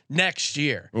team next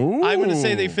year. Ooh. I'm going to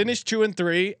say they finished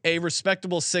 2-3, a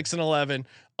respectable 6-11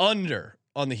 under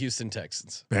on the Houston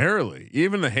Texans. Barely.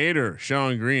 Even the hater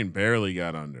Sean Green barely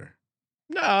got under.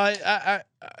 No,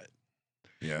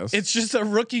 Yes. it's just a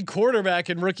rookie quarterback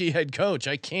and rookie head coach.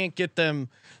 I can't get them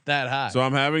that high. So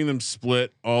I'm having them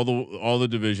split all the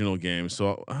divisional games.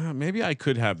 So maybe I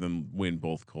could have them win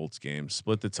both Colts games,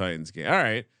 split the Titans game. All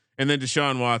right. And then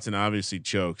Deshaun Watson obviously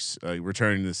chokes,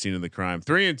 returning to the scene of the crime.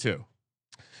 3-2.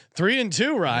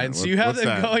 3-2, Ryan. Yeah, So you have them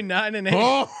that? going 9-8.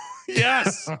 Oh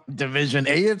yes. Division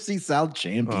AFC South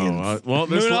champions. Well,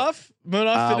 this Moonoff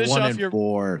finish 1 off and your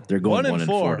 4. They're going 1 and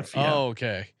 4. Oh,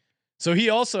 okay. So he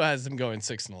also has them going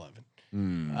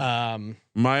 6-11.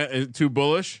 My too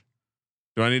bullish.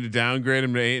 Do I need to downgrade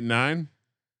him to 8 and 9?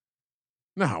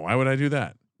 No. Why would I do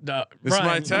that? This is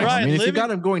my text. I mean, if you got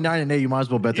them going 9 and 8, you might as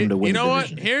well bet them to win. You know the what?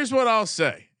 division. Here's what I'll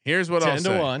say.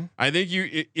 10-1. I think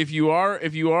if you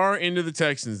are into the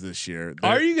Texans this year,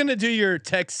 are you going to do your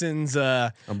Texans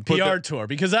PR tour?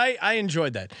 Because I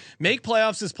enjoyed that. Make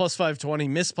playoffs is +520,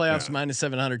 miss playoffs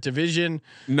 -700, division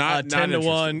not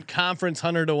 10-1, conference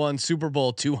 100-1, Super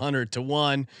Bowl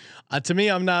 200-1. To me,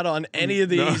 I'm not on any of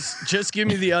these. Just give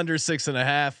me the under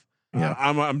 6.5. Yeah,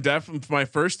 I'm definitely my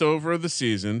first over of the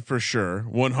season for sure.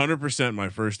 100% my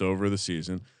first over of the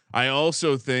season. I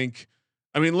also think,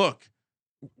 I mean, look,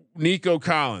 Nico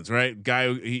Collins, right?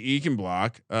 Guy, he can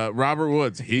block. Robert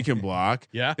Woods, he can block.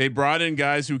 Yeah. They brought in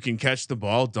guys who can catch the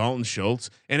ball. Dalton Schultz,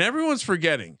 and everyone's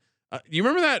forgetting. You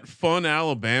remember that fun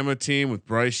Alabama team with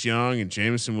Bryce Young and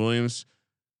Jameson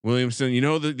Williamson? You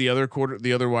know the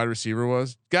other wide receiver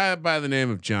was guy by the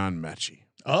name of John Mechie.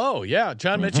 Oh yeah,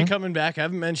 John Mechie coming back. I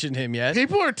haven't mentioned him yet.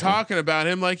 People are talking about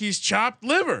him like he's chopped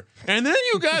liver, and then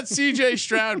you got C.J.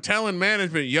 Stroud telling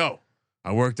management, "Yo,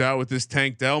 I worked out with this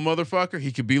Tank Dell motherfucker.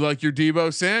 He could be like your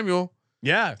Debo Samuel."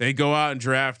 Yeah, they go out and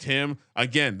draft him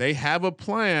again. They have a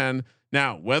plan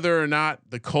now. Whether or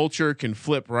not the culture can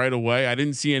flip right away, I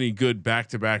didn't see any good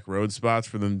back-to-back road spots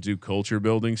for them to do culture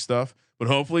building stuff. But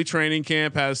hopefully, training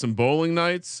camp has some bowling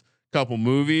nights, couple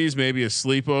movies, maybe a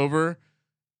sleepover.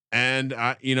 And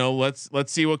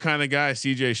let's see what kind of guy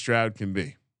CJ Stroud can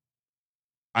be.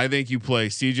 I think you play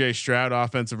CJ Stroud,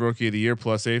 offensive rookie of the year,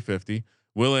 +850.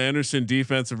 Will Anderson,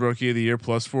 defensive rookie of the year,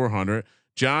 +400.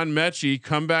 John Mechie,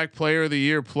 comeback player of the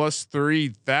year,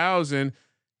 +3,000.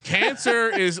 Cancer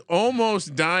is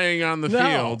almost dying on the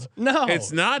field. No,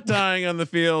 it's not dying on the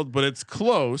field, but it's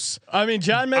close. I mean,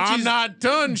 John Mechie's I'm not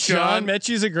done, Sean. John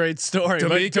Mechie's a great story.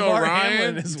 D'Amico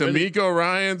Ryan's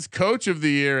coach of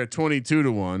the year at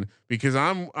 22-1, because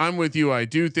I'm with you. I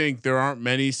do think there aren't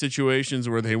many situations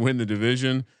where they win the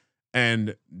division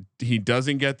and he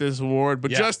doesn't get this award, but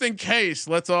just in case,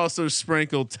 let's also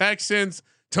sprinkle Texans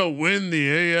to win the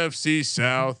AFC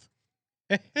South.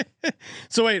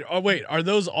 So wait, are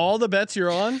those all the bets you're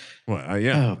on? Well,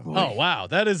 yeah. Oh wow,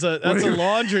 that's a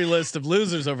laundry list of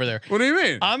losers over there. What do you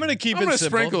mean? I'm gonna keep I'm it gonna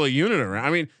simple. sprinkle a unit around. I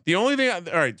mean, the only thing. All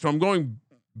right, so I'm going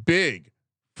big,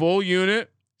 full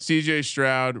unit. CJ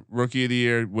Stroud, rookie of the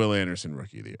year. Will Anderson,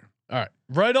 rookie of the year. All right,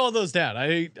 write all those down.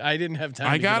 I didn't have time.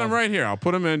 I got them right here. I'll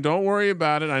put them in. Don't worry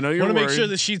about it. I know you're. Want to make sure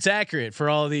the sheet's accurate for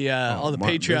all the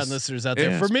Patreon listeners out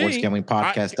there. For me,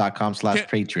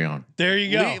 sportsgamblingpodcast.com/Patreon. There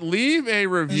you go. Leave a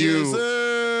review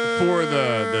for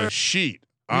the sheet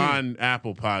on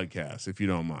Apple Podcasts if you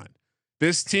don't mind.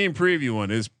 This team preview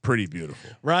one is pretty beautiful.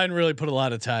 Ryan really put a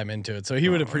lot of time into it, so he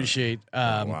would appreciate.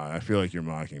 Wow, I feel like you're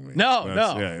mocking me. No.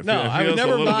 I would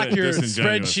never mock your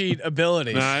disingenuous. spreadsheet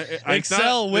abilities.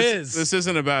 Excel not, whiz. This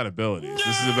isn't about abilities.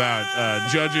 This is about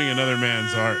judging another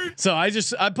man's art. So I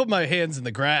put my hands in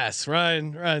the grass.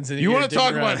 Ryan's in. You want to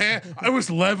talk about hand? I was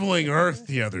leveling earth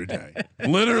the other day,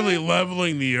 literally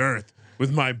leveling the earth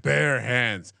with my bare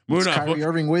hands. Is Munaf, Kyrie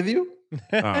Irving with you?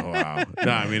 oh wow.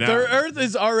 No, I mean The Earth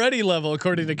is already level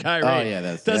according to Kyrie. Oh yeah,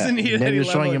 that's doesn't need Maybe any you're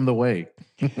showing level. him the way.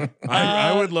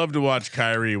 I would love to watch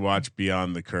Kyrie watch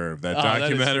Beyond the Curve, that Oh, that is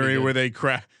pretty documentary good. where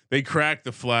they crack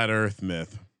the flat Earth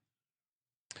myth.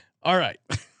 All right.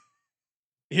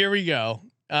 Here we go.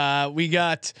 We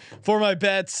got for my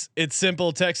bets. It's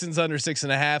simple. Texans under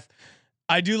 6.5.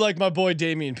 I do like my boy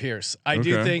Dameon Pierce. I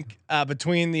do Okay. think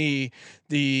between the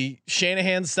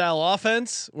Shanahan style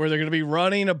offense where they're going to be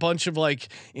running a bunch of like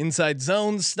inside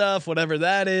zone stuff, whatever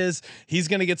that is, he's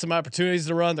going to get some opportunities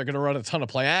to run. They're going to run a ton of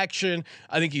play action.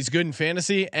 I think he's good in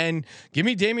fantasy. And give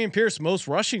me Dameon Pierce most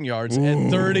rushing yards at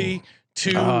 32-1.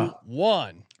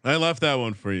 I left that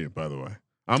one for you, by the way.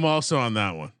 I'm also on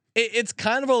that one. It's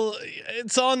kind of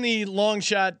it's on the long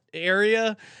shot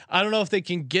area. I don't know if they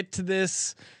can get to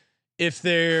this if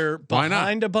they're Why not?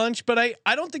 behind a bunch, but I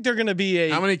don't think they're going to be a.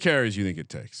 How many carries do you think it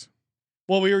takes?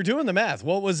 Well, we were doing the math.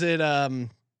 What was it?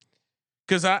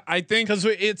 Because I think Because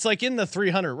it's like in the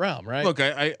 300 realm, right? look,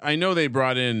 I know they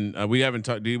brought in. We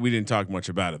didn't talk much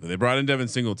about it, but they brought in Devin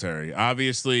Singletary.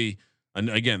 Obviously, and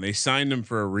again, they signed him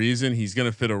for a reason. He's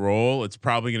going to fit a role. It's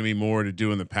probably going to be more to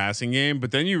do in the passing game.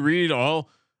 But then you read all.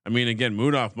 I mean, again,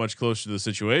 Munaf much closer to the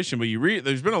situation, but you read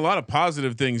there's been a lot of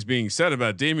positive things being said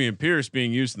about Dameon Pierce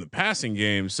being used in the passing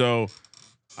game. So,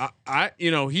 I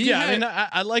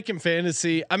like him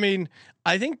fantasy. I mean,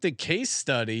 I think the case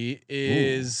study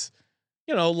is,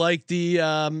 like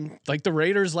the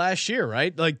Raiders last year,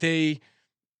 right? Like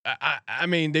I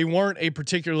mean, they weren't a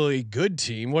particularly good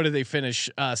team. What did they finish?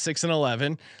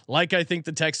 6-11. Like I think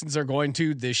the Texans are going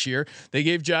to this year. They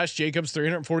gave Josh Jacobs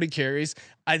 340 carries.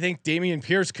 I think Dameon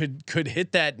Pierce could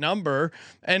hit that number,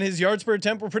 and his yards per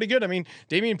attempt were pretty good. I mean,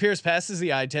 Dameon Pierce passes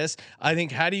the eye test. I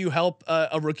think how do you help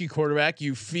a rookie quarterback?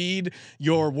 You feed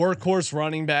your workhorse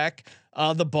running back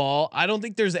the ball. I don't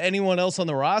think there's anyone else on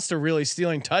the roster really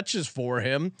stealing touches for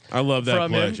him. I love that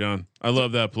from play, him. John. I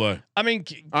love that play. I mean,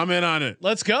 I'm in on it.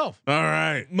 let's go. All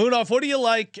right. Munaf, what do you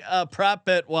like prop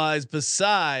bet wise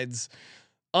besides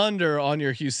under on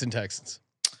your Houston Texans?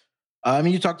 I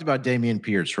mean, you talked about Dameon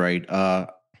Pierce, right?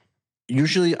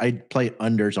 Usually I play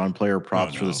unders on player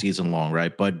props for the season long,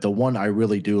 right? But the one I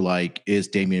really do like is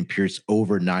Dameon Pierce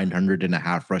over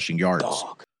 900.5 rushing yards.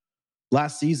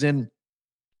 Last season,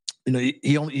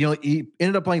 he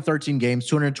ended up playing 13 games,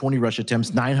 220 rush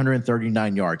attempts,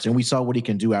 939 yards, and we saw what he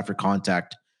can do after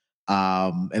contact.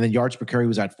 And then yards per carry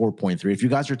was at 4.3. If you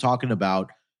guys are talking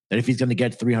about that, if he's going to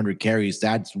get 300 carries,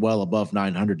 that's well above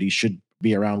 900. He should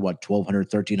be around 1,200,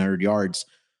 1,300 yards.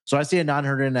 So I see a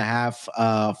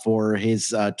 900.5 for his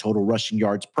total rushing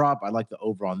yards prop. I like the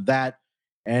over on that.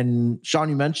 And Sean,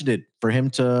 you mentioned it, for him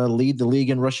to lead the league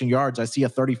in rushing yards. I see a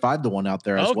 35-1 out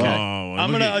there as well. Oh, I'm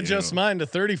going to adjust mine to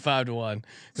 35-1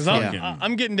 because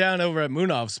I'm getting down over at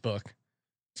Munaf's book.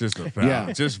 Just a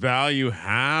value, just value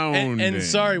hound. And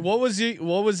sorry, what was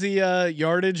the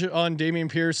yardage on Dameon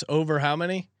Pierce over how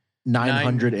many?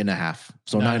 900.5.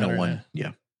 So 901.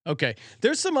 Yeah. Okay.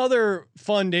 There's some other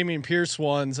fun Dameon Pierce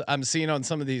ones I'm seeing on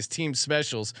some of these team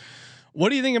specials. What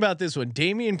do you think about this one?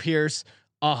 Dameon Pierce,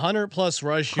 100+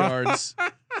 rush yards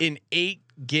in 8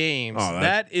 games.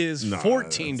 That is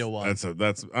 14-1.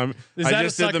 That's I that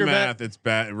just a did the sucker math. bet? It's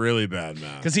bad, really bad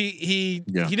math. Because he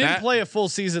didn't play a full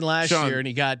season last Sean, year and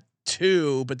he got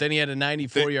 2, but then he had a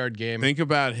 94-yard game. Think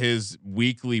about his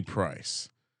weekly price.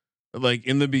 Like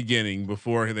in the beginning,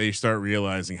 before they start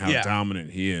realizing how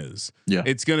dominant he is,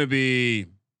 it's going to be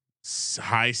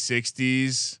high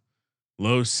 60s,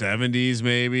 low 70s,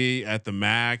 maybe at the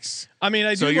max. I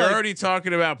mean, so you're already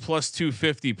talking about plus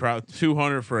 250,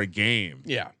 200 for a game.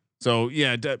 Yeah. So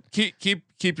keep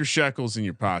your shekels in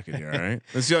your pocket here. All right.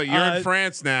 Let's go. You're in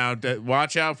France now.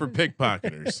 Watch out for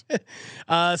pickpocketers.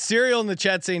 Serial in the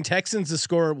chat saying Texans to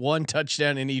score 1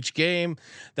 touchdown in each game.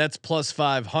 That's plus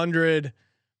 500.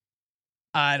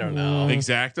 I don't know.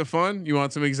 Exacta fun. You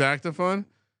want some exacta fun?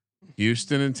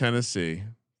 Houston and Tennessee,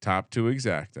 top 2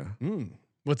 exacta.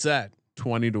 What's that?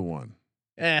 20-1.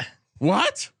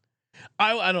 What?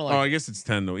 I don't like. Oh, I guess it's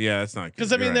 10 to. Yeah, that's not good.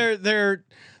 Because I mean right. they're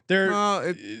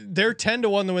 10-1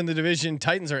 to win the division.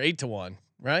 Titans are 8-1,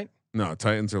 right? No,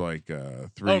 Titans are like 3.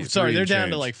 Oh, sorry, they're down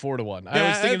change. to like 4-1. I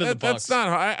was thinking of the Bucks. That's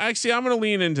not. Actually, I'm going to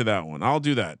lean into that one. I'll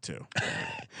do that too.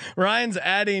 Ryan's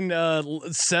adding.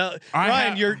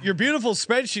 Ryan, your beautiful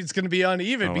spreadsheet's going to be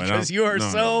uneven because you are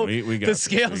the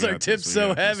scales are tipped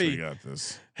so heavy. We got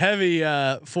this. Heavy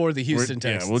for the Houston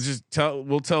Texans. Yeah,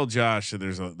 we'll tell Josh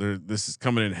that this is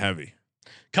coming in heavy.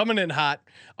 coming in hot.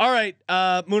 All right,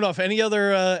 Moonoff. Any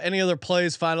other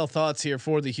plays? Final thoughts here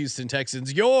for the Houston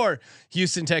Texans. Your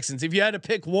Houston Texans. If you had to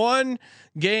pick one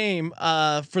game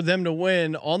for them to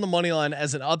win on the money line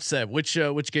as an upset, which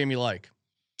game you like?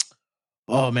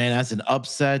 Oh man, that's an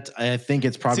upset. I think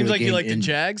it's probably Seems the like you game like the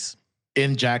Jags.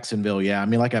 in Jacksonville. Yeah, I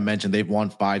mean, like I mentioned, they've won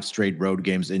 5 straight road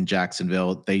games in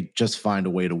Jacksonville. They just find a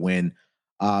way to win.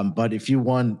 But if you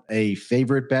want a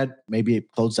favorite bet, maybe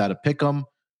it close out a pick 'em.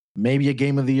 Maybe a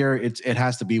game of the year. It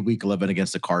has to be Week 11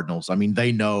 against the Cardinals. I mean,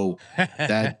 they know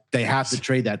that they have to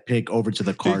trade that pick over to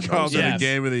the He Cardinals. calls it a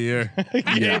game of the year.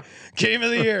 Game of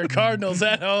the year. Cardinals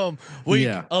at home.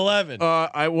 Week 11.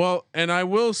 I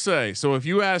will say, so if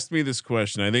you asked me this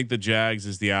question, I think the Jags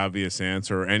is the obvious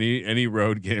answer. Any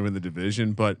road game in the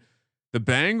division, but the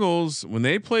Bengals, when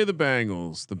they play the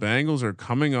Bengals are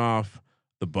coming off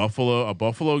a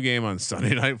Buffalo game on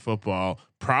Sunday Night Football.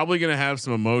 Probably going to have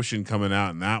some emotion coming out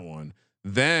in that one.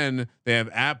 Then they have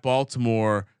at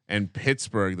Baltimore and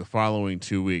Pittsburgh the following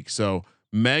 2 weeks. So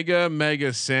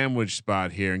mega sandwich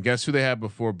spot here. And guess who they have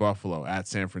before Buffalo? At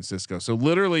San Francisco. So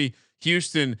literally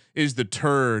Houston is the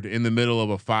turd in the middle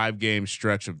of a 5-game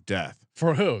stretch of death.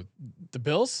 For who? The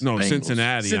Bills? No, Bengals.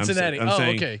 Cincinnati. I'm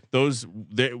saying okay.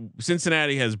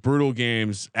 Cincinnati has brutal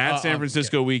games at San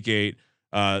Francisco week 8.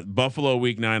 Buffalo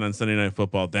week 9 on Sunday Night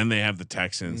Football. Then they have the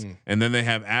Texans, and then they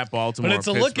have at Baltimore. But it's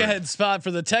a look ahead spot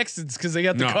for the Texans because they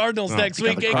got the Cardinals next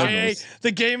week, aka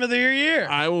the game of the year.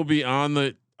 I will be on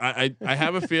the. I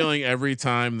have a feeling every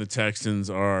time the Texans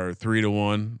are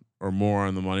 3-1 or more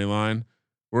on the money line,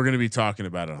 we're going to be talking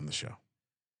about it on the show.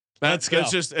 That's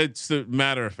just it's the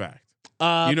matter of fact.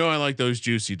 I like those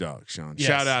juicy dogs, Sean. Yes.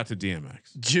 Shout out to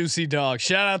DMX. Juicy dog.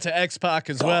 Shout out to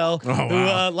X-Pac as well,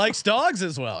 who likes dogs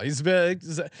as well. He's big.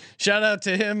 Shout out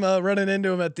to him running into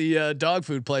him at the dog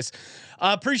food place.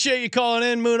 Appreciate you calling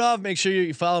in, Moonoff. Make sure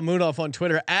you follow Moonoff on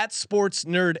Twitter at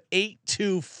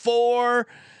SportsNerd824.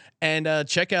 And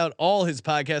check out all his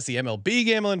podcasts: the MLB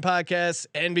Gambling Podcast,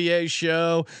 NBA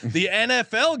Show, the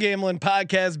NFL Gambling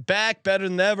Podcast, back better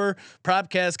than ever.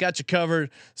 Propcast got you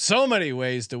covered. So many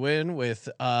ways to win with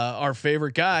our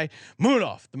favorite guy,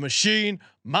 Moonoff, the Machine,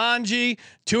 Manji.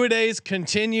 2-a-days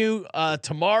continue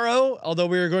tomorrow. Although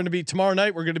we are going to be tomorrow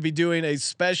night, we're going to be doing a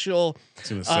special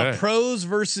pros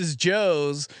versus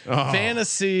Joes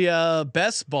fantasy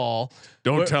best ball.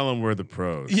 Don't tell them we're the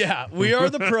pros. Yeah, we are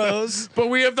the pros, but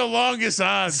we have the longest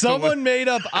odds. Someone made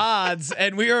up odds,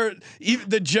 and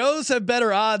the Joes have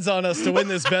better odds on us to win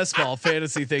this best ball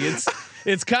fantasy thing.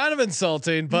 It's kind of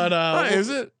insulting, but is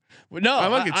it? No, I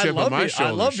like a chip on my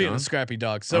shoulder. I love being Sean. a scrappy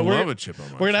dog. So I love a chip on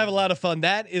my We're gonna have a lot of fun.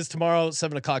 That is tomorrow,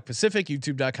 7:00 Pacific.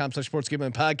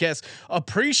 YouTube.com/sportsgambling podcast.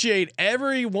 Appreciate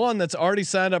everyone that's already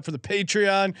signed up for the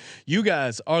Patreon. You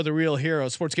guys are the real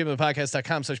heroes.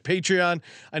 Sportsgamblingpodcast.com/Patreon.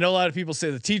 I know a lot of people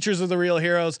say the teachers are the real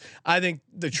heroes. I think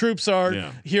the troops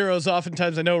are heroes.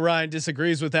 Oftentimes, I know Ryan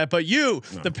disagrees with that, but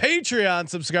the Patreon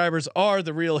subscribers, are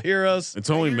the real heroes. It's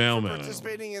only mailmen.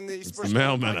 Participating in the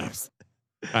mailmen.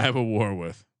 I have a war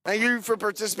with. Thank you for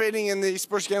participating in the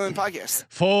Sports Gambling Podcast.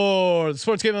 For the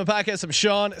Sports Gambling Podcast, I'm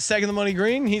Sean, second the money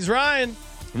green. He's Ryan.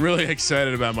 I'm really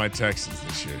excited about my Texans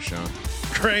this year, Sean.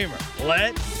 Kramer,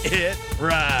 let it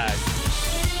ride.